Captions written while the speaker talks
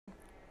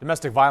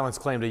Domestic violence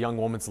claimed a young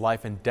woman's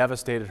life and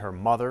devastated her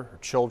mother, her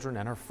children,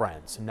 and her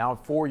friends. And now,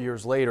 4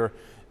 years later,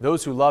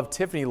 those who love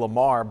Tiffany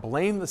Lamar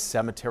blame the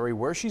cemetery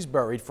where she's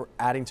buried for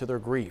adding to their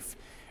grief.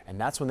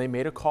 And that's when they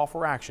made a call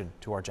for action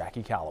to our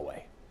Jackie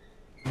Calloway.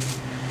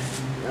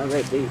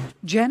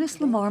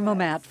 Janice Lamar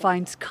Momat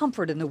finds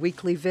comfort in the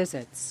weekly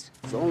visits.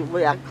 It's the only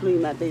way I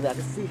clean my baby, I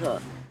can see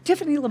her.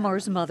 Tiffany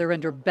Lamar's mother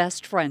and her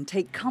best friend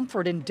take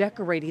comfort in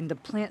decorating the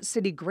Plant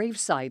City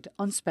gravesite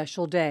on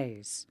special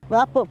days.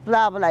 Well, I put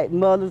flowers like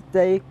Mother's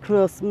Day,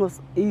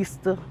 Christmas,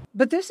 Easter.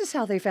 But this is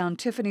how they found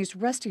Tiffany's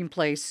resting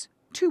place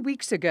 2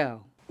 weeks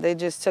ago. They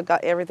just took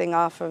everything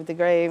off of the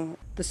grave.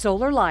 The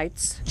solar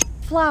lights,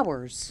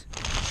 flowers,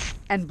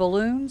 and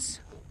balloons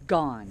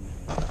gone.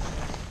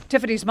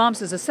 Tiffany's mom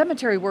says a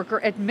cemetery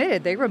worker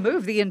admitted they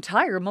removed the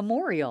entire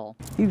memorial.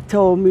 He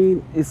told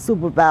me his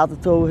supervisor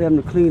told him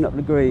to clean up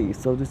the grave,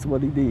 so this is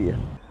what he did.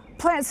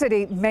 Plant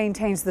City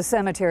maintains the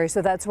cemetery,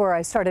 so that's where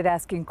I started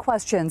asking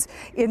questions.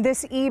 In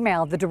this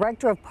email, the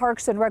director of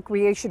Parks and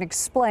Recreation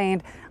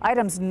explained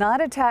items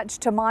not attached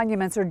to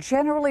monuments are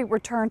generally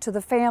returned to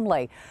the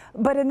family.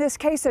 But in this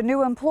case, a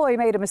new employee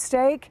made a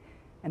mistake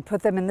and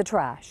put them in the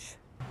trash.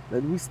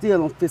 But we still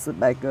don't fix it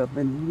back up,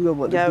 and you know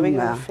what to do now. Yeah, we're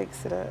going to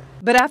fix it up.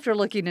 But after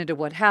looking into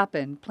what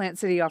happened, Plant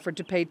City offered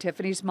to pay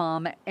Tiffany's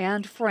mom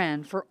and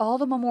friend for all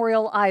the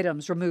memorial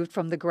items removed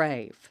from the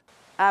grave.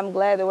 I'm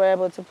glad that we're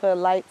able to put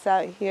lights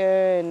out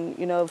here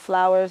and,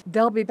 flowers.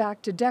 They'll be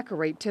back to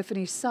decorate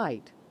Tiffany's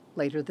site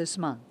later this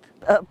month.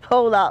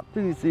 Pull out,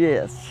 please,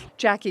 yes.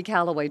 Jackie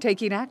Calloway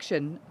taking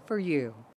action for you.